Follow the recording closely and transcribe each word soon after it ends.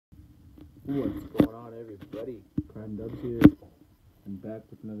What's going on, everybody? Prime Dubs here, and back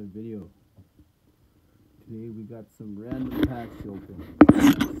with another video. Today we got some random packs to open.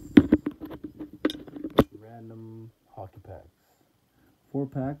 Random hockey packs. 4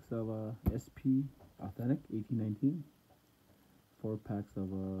 packs of SP Authentic 1819. 4 packs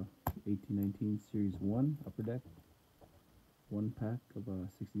of 1819 Series 1 Upper Deck. 1 pack of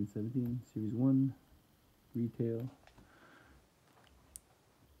 1617 Series 1 Retail.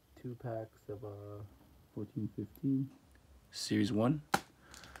 2 packs of 1415 Series 1.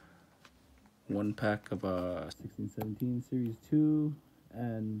 1 pack of 1617 Series 2.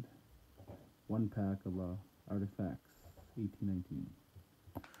 And 1 pack of Artifacts 1819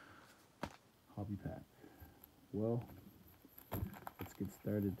 Hobby Pack. Well, let's get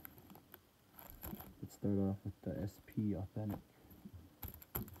started. Let's start off with the SP Authentic.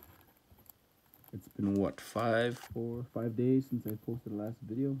 It's been what, 5 days since I posted the last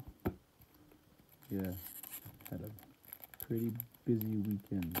video. Yeah, had a pretty busy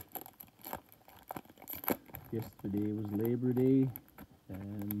weekend. Yesterday was Labor Day,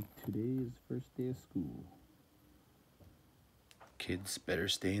 and today is first day of school. Kids better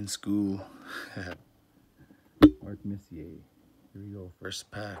stay in school. Mark Messier. Here we go, first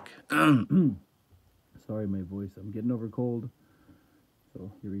pack. Sorry, my voice. I'm getting over cold.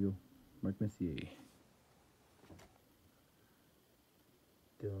 So here we go. Mark Messier.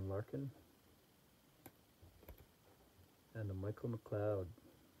 Dylan Larkin. And a Michael McLeod.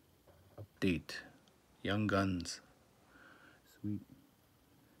 Update. Young Guns. Sweet.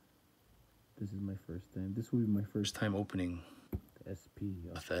 This is my first time. This will be my first time opening the SP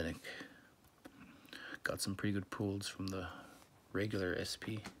Authentic. Got some pretty good pulls from the regular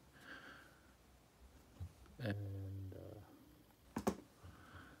SP. And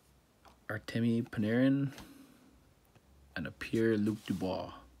Artemi Panarin and a Pierre-Luc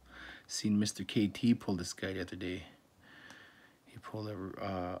Dubois. Seen Mr. KT pull this guy the other day. He pulled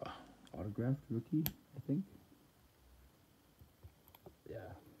a autographed rookie, I think.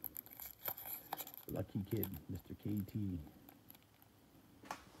 Yeah. Lucky kid, Mr. KT.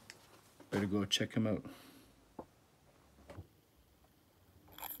 Better go check him out.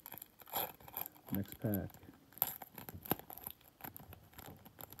 Next pack.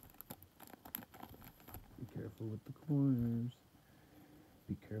 Be careful with the corners.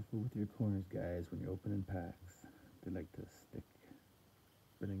 Be careful with your corners, guys, when you're opening packs. They like to stick.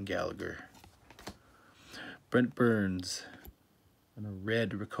 Brendan Gallagher. Brent Burns. And a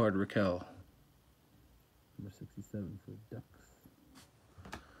red Rickard Rakell. Number 67 for Ducks.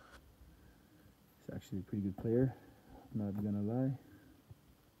 He's actually a pretty good player. I'm not gonna lie.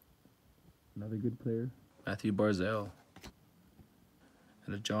 Another good player. Matthew Barzal.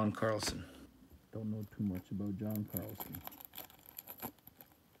 And a John Carlson. Don't know too much about John Carlson.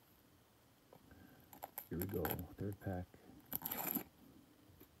 Here we go, third pack.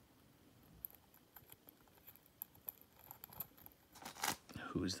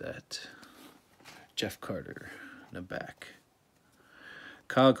 Who's that? Jeff Carter in the back.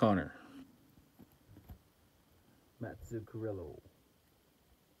 Kyle Connor. Matt Zuccarello.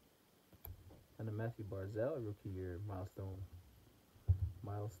 And a Matthew Barzal rookie year milestone.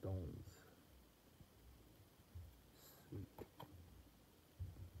 Milestones. Sweet.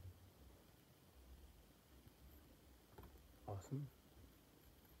 Awesome.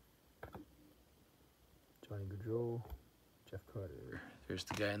 Johnny Gaudreau. Jeff Carter. There's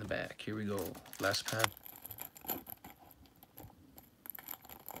the guy in the back. Here we go. Last pack.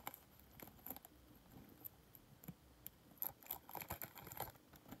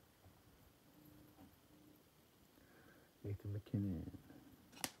 Nathan McKinnon.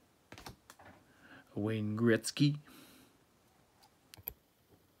 Wayne Gretzky.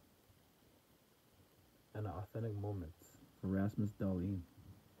 And Authentic Moments for Rasmus Dahlin.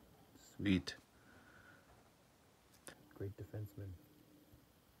 Sweet. Great defenseman.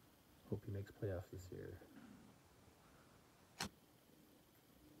 Hope he makes playoffs this year.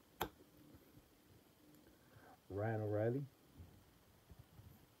 Ryan O'Reilly.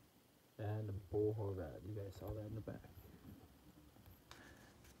 And Bo Horvat. You guys saw that in the back.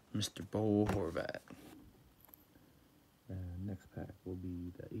 Mr. Bo Horvat. And next pack will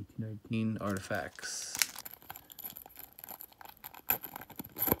be the 1819 Artifacts.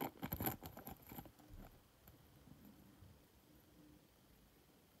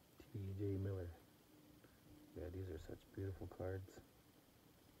 TJ Miller. Yeah, these are such beautiful cards.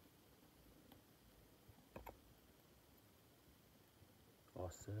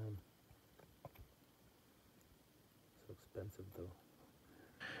 Awesome. So expensive though.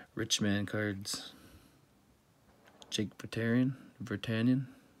 Rich man cards. Jake Vertanian.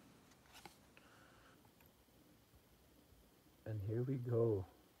 And here we go.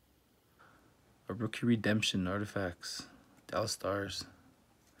 A rookie redemption artifacts. Dallas Stars.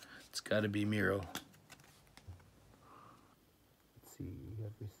 It's got to be Miro. Let's see. We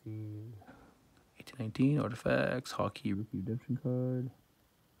have received 1819 artifacts. Hockey rookie redemption card.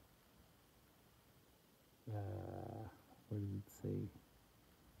 What does it say?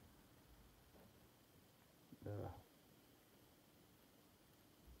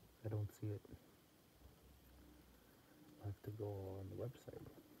 I don't see it. I have to go on the website.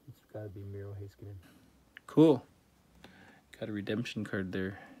 It's got to be Miro Heiskanen. Cool. Got a redemption card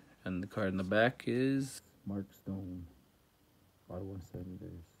there. And the card in the back is Mark Stone. Ottawa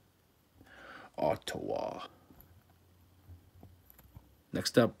Senators. Ottawa.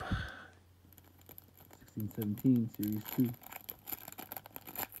 Next up, 1617 Series 2.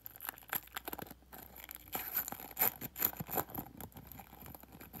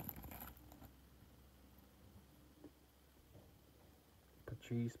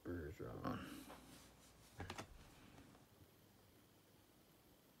 Patrice Bergeron.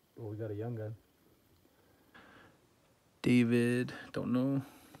 Oh, we got a young gun. David, don't know.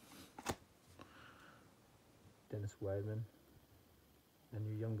 Dennis Wideman. And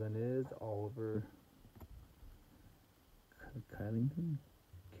your young gun is Oliver Killington?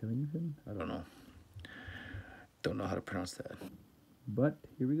 I don't know. Don't know how to pronounce that. But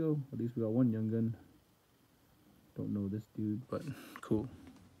here we go. At least we got one young gun. Don't know this dude, but cool.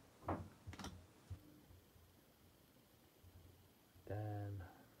 Dan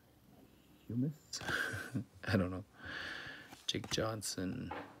Humus? I don't know. Jake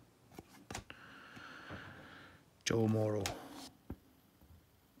Johnson. Joe Morrow.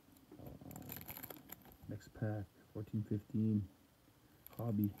 Next pack, 14-15.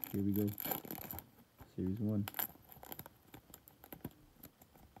 Hobby. Here we go. Series 1.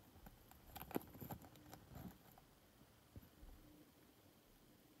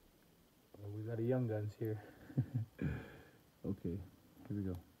 Well, we got a young guns here. Okay, here we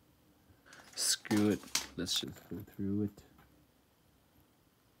go. Screw it. Let's just go through it.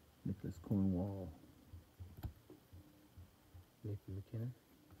 Nicholas Cornwall. Nathan McKinnon.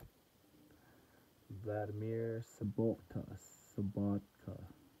 Vladimir Sabotka.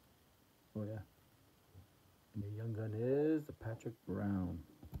 Oh yeah. And your young gun is Patrick Brown.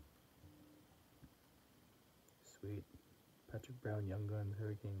 Sweet. Patrick Brown, young gun,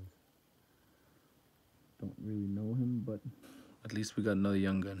 Hurricanes. Don't really know him, but at least we got another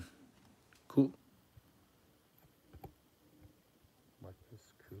young gun. Cool. Marcus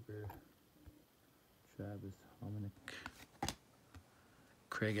Kruger. Travis Hominick.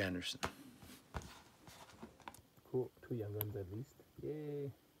 Craig Anderson. Cool. 2 young guns at least.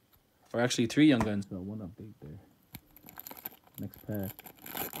 Yay. Or actually 3 young guns. So one update there. Next pack.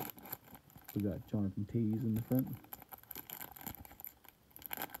 We got Jonathan Toews in the front.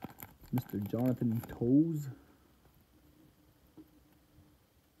 Mr. Jonathan Toews.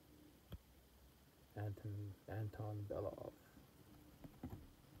 Anton Belov.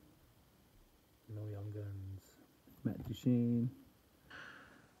 No young guns. Matt Duchene.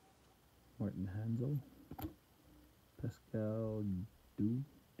 Martin Hanzal. Pascal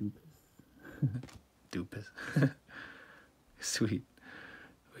Dupas. Dupas. Sweet.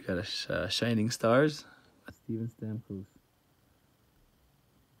 We got a Shining Stars. Steven Stamkos.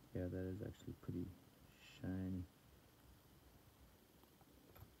 Yeah, that is actually pretty shiny.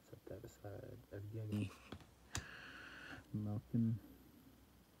 Set that aside. Evgeny Malkin.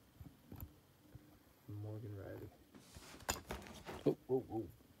 Morgan Riley. Oh.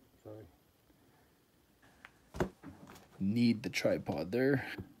 Sorry. Need the tripod there.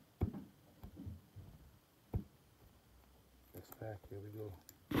 Next pack, here we go.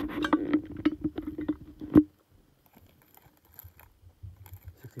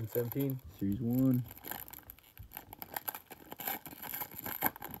 $16-17, Series 1.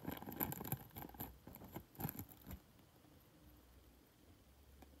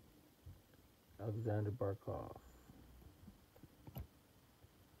 Alexander Barkov.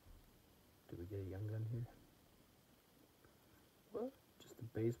 Did we get a young gun here? What? Just a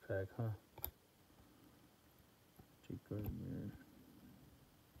base pack, huh? Jake Gardner.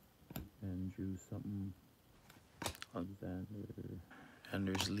 Andrew something. Alexander.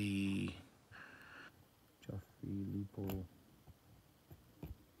 Anders Lee. Joffrey Lupul.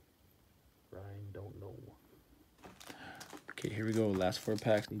 Ryan, don't know. Okay, here we go. Last 4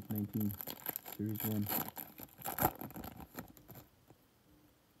 packs. 8-19. Series 1.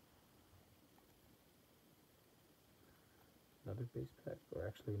 Another base pack, or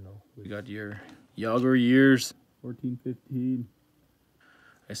actually no. We got your Yager Years. 14-15.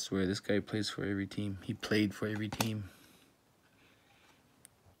 I swear this guy plays for every team. He played for every team.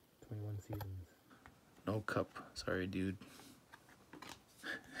 21 seasons. No cup. Sorry, dude.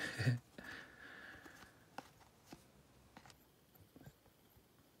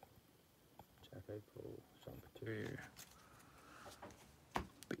 Jack Eichel, Sean Couturier.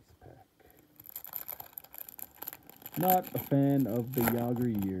 Base pack. Not a fan of the Yager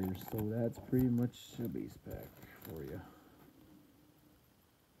years, so that's pretty much a base pack for you.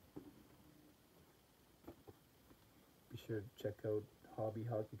 Be sure to check out Hobby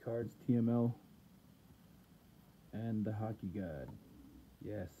Hockey Cards, TML, and the Hockey God.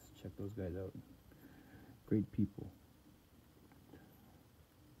 Yes, check those guys out. Great people.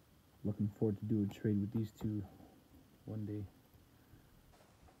 Looking forward to do a trade with these two one day.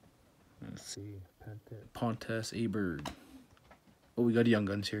 Let's see. Pontes. Pontes Aberg. Oh, we got Young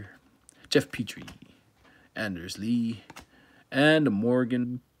Guns here. Jeff Petrie, Anders Lee, and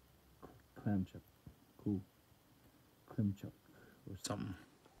Morgan Klimchuk. Cool. Klimchuk or something.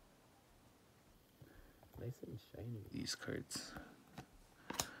 Nice and shiny. These cards.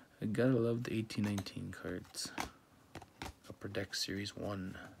 I gotta love the 1819 cards. Upper Deck Series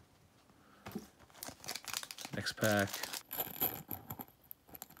 1. Next pack.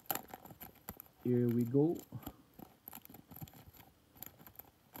 Here we go.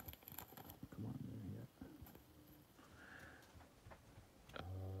 Come on there, yeah.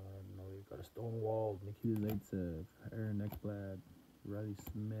 No, you got a Stonewall, Nikita Zaitsev, Aaron Ekblad, Riley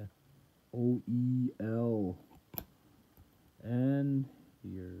Smith, OEL, and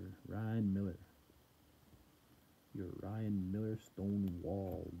your Ryan Miller. Your Ryan Miller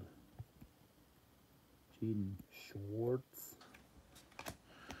Stonewalled. Jaden Schwartz.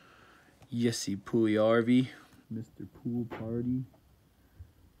 Jesse Puljujärvi. Mr. Pool Party.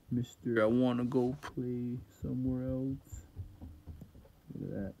 Mr. I wanna go. Play somewhere else. Look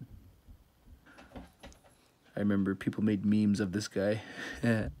at that. I remember people made memes of this guy.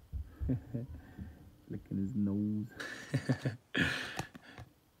 Licking his nose.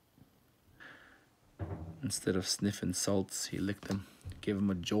 Instead of sniffing salts, he licked them. Gave him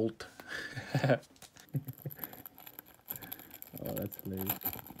a jolt. Oh, that's hilarious.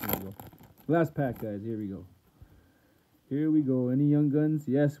 Here we go. Last pack, guys. Here we go. Here we go. Any Young Guns?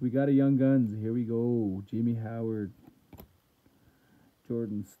 Yes, we got a Young Guns. Here we go. Jamie Howard.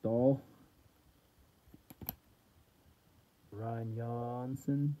 Jordan Stahl. Ryan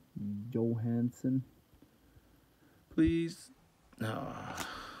Johnson. Johansson. Please. No.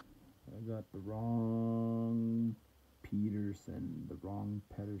 I got the wrong Peterson. The wrong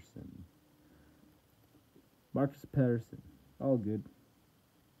Pedersen. Marcus Pedersen. All good.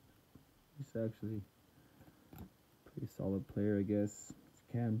 He's actually a pretty solid player, I guess. It's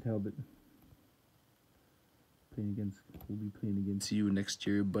Cam Talbot. We'll be playing against. See you next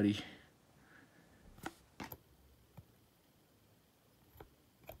year, buddy.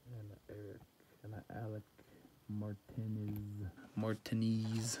 And Eric and Alec Martinez.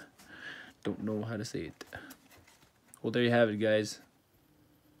 Martinez. Don't know how to say it. Well, there you have it, guys.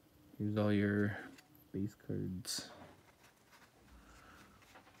 Here's all your Base cards.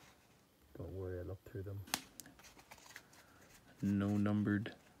 Don't worry, I looked through them. no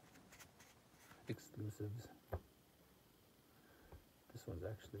numbered. Exclusives. This one's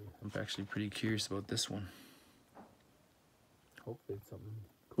I'm actually pretty curious about this one. hopefully it's something.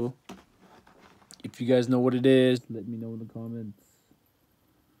 Cool. If you guys know what it is, Let me know in the comments.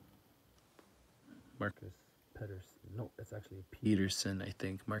 Marcus Pedersen. No, it's actually Peterson, I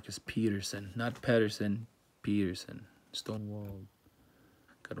think. Marcus Peterson. Not Pedersen. Peterson. Stonewall.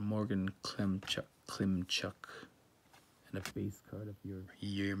 Got a Morgan Klimchuk. And a Base card of your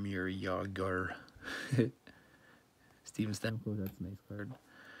Jaromir Jagr. Steven Stamkos. Oh, that's a nice card.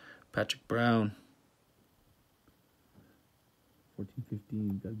 Patrick Brown.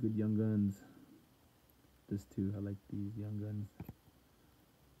 14-15. Got good Young Guns. This too. I like these Young Guns.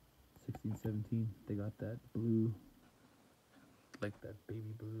 16-17. They got that blue. Like that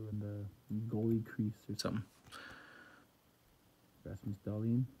baby blue and the goalie crease or something. Rasmus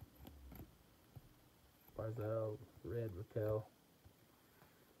Dahlin. Barzal. Red Raquel.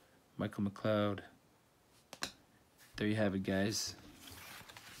 Michael McLeod. There you have it, guys.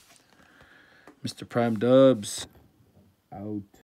 Mr. Prime Dubs. Out.